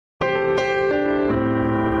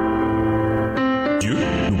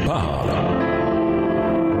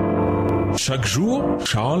Chaque jour,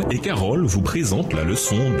 Charles et Carole vous présentent la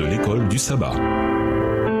leçon de l'école du sabbat.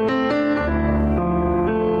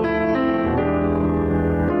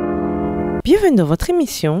 Bienvenue dans votre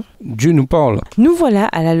émission. Dieu nous parle. Nous voilà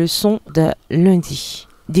à la leçon de lundi.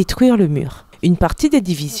 Détruire le mur. Une partie des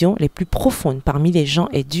divisions les plus profondes parmi les gens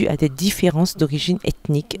est due à des différences d'origine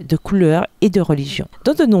ethnique, de couleur et de religion.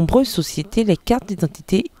 Dans de nombreuses sociétés, les cartes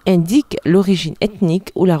d'identité indiquent l'origine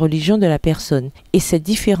ethnique ou la religion de la personne. Et ces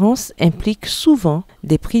différences impliquent souvent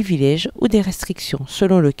des privilèges ou des restrictions,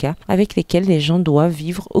 selon le cas, avec lesquels les gens doivent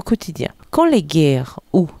vivre au quotidien. Quand les guerres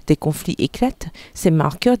ou des conflits éclatent, ces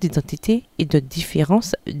marqueurs d'identité et de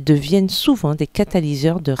différence deviennent souvent des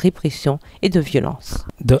catalyseurs de répression et de violence.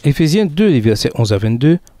 Dans Éphésiens 2, les versets 11 à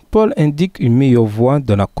 22, Paul indique une meilleure voie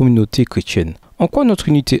dans la communauté chrétienne. En quoi notre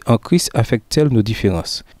unité en Christ affecte-t-elle nos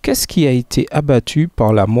différences? Qu'est-ce qui a été abattu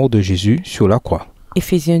par la mort de Jésus sur la croix?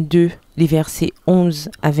 Éphésiens 2, les versets 11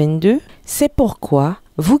 à 22, c'est pourquoi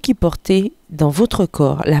vous qui portez dans votre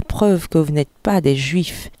corps la preuve que vous n'êtes pas des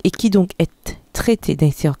Juifs et qui donc êtes traités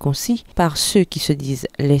d'incirconcis par ceux qui se disent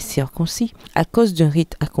les circoncis, à cause d'un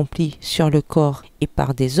rite accompli sur le corps et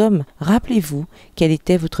par des hommes, rappelez-vous quelle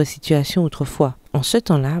était votre situation autrefois. En ce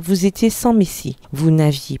temps-là, vous étiez sans Messie, vous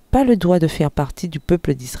n'aviez pas le droit de faire partie du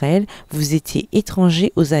peuple d'Israël, vous étiez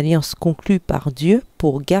étrangers aux alliances conclues par Dieu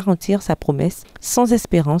pour garantir sa promesse, sans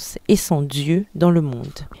espérance et sans Dieu dans le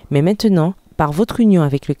monde. Mais maintenant, par votre union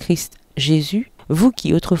avec le Christ Jésus, vous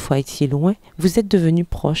qui autrefois étiez loin, vous êtes devenus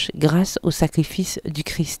proches grâce au sacrifice du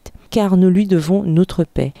Christ, car nous lui devons notre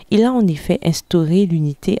paix. Il a en effet instauré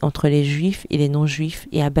l'unité entre les Juifs et les non-Juifs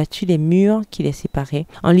et abattu les murs qui les séparaient.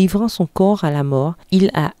 En livrant son corps à la mort,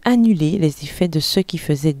 il a annulé les effets de ceux qui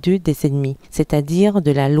faisaient d'eux des ennemis, c'est-à-dire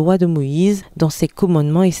de la loi de Moïse dans ses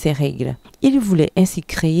commandements et ses règles. Il voulait ainsi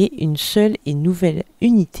créer une seule et nouvelle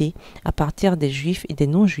unité à partir des Juifs et des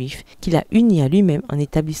non-Juifs qu'il a unis à lui-même en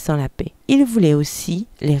établissant la paix. Il voulait aussi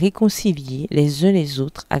les réconcilier les uns les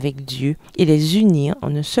autres avec Dieu et les unir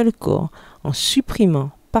en un seul corps en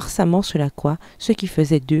supprimant par sa mort sur la croix ceux qui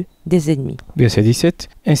faisaient d'eux des ennemis. Verset 17.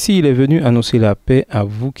 Ainsi il est venu annoncer la paix à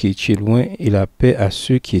vous qui étiez loin et la paix à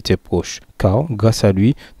ceux qui étaient proches. Car, grâce à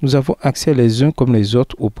lui, nous avons accès les uns comme les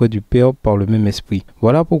autres auprès du Père par le même esprit.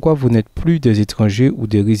 Voilà pourquoi vous n'êtes plus des étrangers ou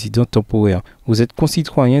des résidents temporaires. Vous êtes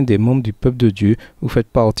concitoyens des membres du peuple de Dieu, vous faites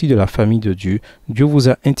partie de la famille de Dieu. Dieu vous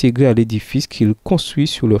a intégrés à l'édifice qu'il construit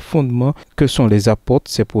sur le fondement que sont les apôtres,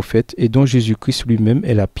 ses prophètes et dont Jésus-Christ lui-même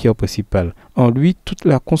est la pierre principale. En lui, toute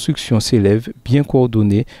la construction s'élève, bien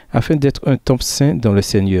coordonnée, afin d'être un temple saint dans le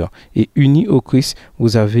Seigneur. Et unis au Christ,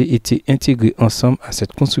 vous avez été intégrés ensemble à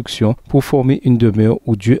cette construction pour former une demeure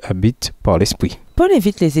où Dieu habite par l'Esprit. Paul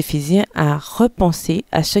invite les Éphésiens à repenser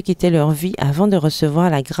à ce qu'était leur vie avant de recevoir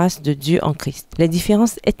la grâce de Dieu en Christ. Les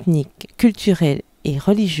différences ethniques, culturelles et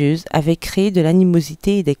religieuses avaient créé de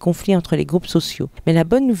l'animosité et des conflits entre les groupes sociaux. Mais la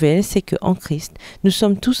bonne nouvelle, c'est qu'en Christ, nous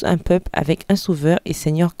sommes tous un peuple avec un Sauveur et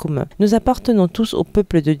Seigneur commun. Nous appartenons tous au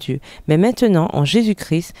peuple de Dieu. Mais maintenant, en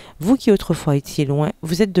Jésus-Christ, vous qui autrefois étiez loin,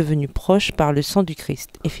 vous êtes devenus proches par le sang du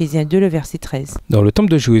Christ. Éphésiens 2, le verset 13. Dans le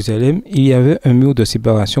temple de Jérusalem, il y avait un mur de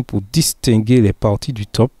séparation pour distinguer les parties du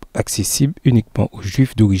temple accessible uniquement aux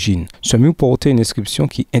Juifs d'origine. Ce mur portait une inscription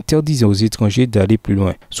qui interdisait aux étrangers d'aller plus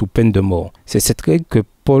loin, sous peine de mort. C'est cette règle que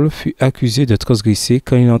Paul fut accusé de transgresser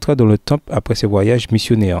quand il entra dans le temple après ses voyages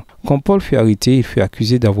missionnaires. Quand Paul fut arrêté, il fut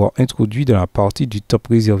accusé d'avoir introduit dans la partie du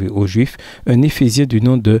temple réservée aux Juifs un Éphésien du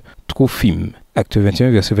nom de Trophime. Acte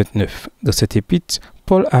 21, verset 29. Dans cette épître,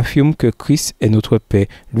 Paul affirme que Christ est notre paix,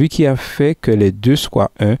 lui qui a fait que les deux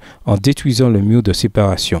soient un en détruisant le mur de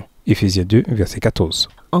séparation. Éphésiens 2, verset 14.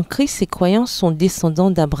 En Christ, ces croyants sont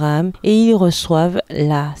descendants d'Abraham et ils reçoivent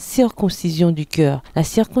la circoncision du cœur. La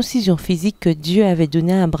circoncision physique que Dieu avait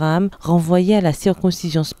donnée à Abraham renvoyait à la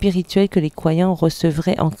circoncision spirituelle que les croyants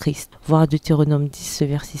recevraient en Christ. Voir Deutéronome 10,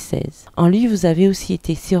 verset 16. En lui, vous avez aussi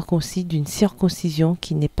été circoncis d'une circoncision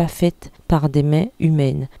qui n'est pas faite par des mains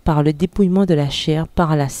humaines, par le dépouillement de la chair,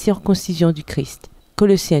 par la circoncision du Christ.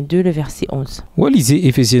 Colossiens 2, le verset 11. Lisez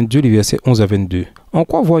Éphésiens 2, les versets 11 à 22. En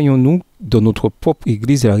quoi voyons-nous dans notre propre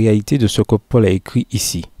Église la réalité de ce que Paul a écrit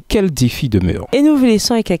ici? Quel défi demeure? Et nous vous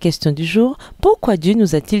laissons avec la question du jour. Pourquoi Dieu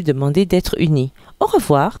nous a-t-il demandé d'être unis? Au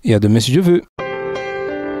revoir. Et à demain si Dieu veut.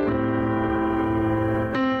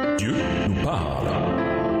 Dieu nous parle.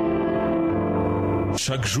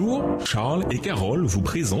 Chaque jour, Charles et Carole vous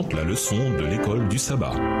présentent la leçon de l'école du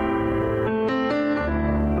sabbat.